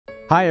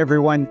Hi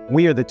everyone,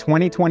 we are the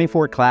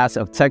 2024 class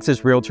of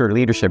Texas Realtor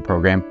Leadership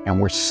Program,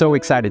 and we're so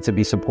excited to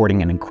be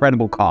supporting an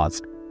incredible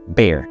cause,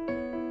 BEAR.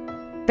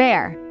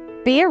 BEAR,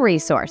 Be a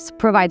Resource,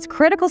 provides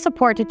critical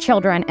support to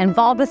children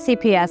involved with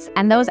CPS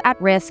and those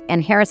at risk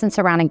in Harris and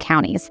surrounding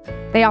counties.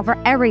 They offer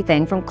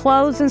everything from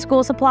clothes and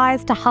school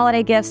supplies to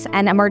holiday gifts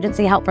and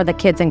emergency help for the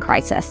kids in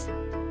crisis.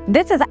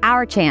 This is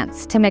our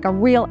chance to make a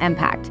real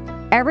impact.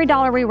 Every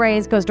dollar we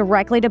raise goes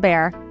directly to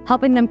BEAR,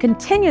 helping them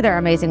continue their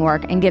amazing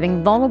work and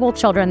giving vulnerable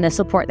children the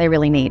support they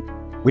really need.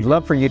 We'd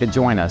love for you to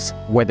join us,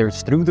 whether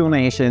it's through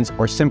donations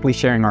or simply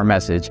sharing our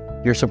message.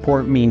 Your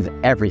support means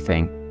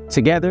everything.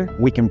 Together,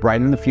 we can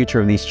brighten the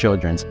future of these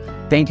children.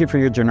 Thank you for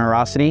your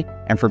generosity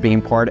and for being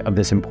part of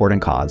this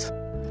important cause.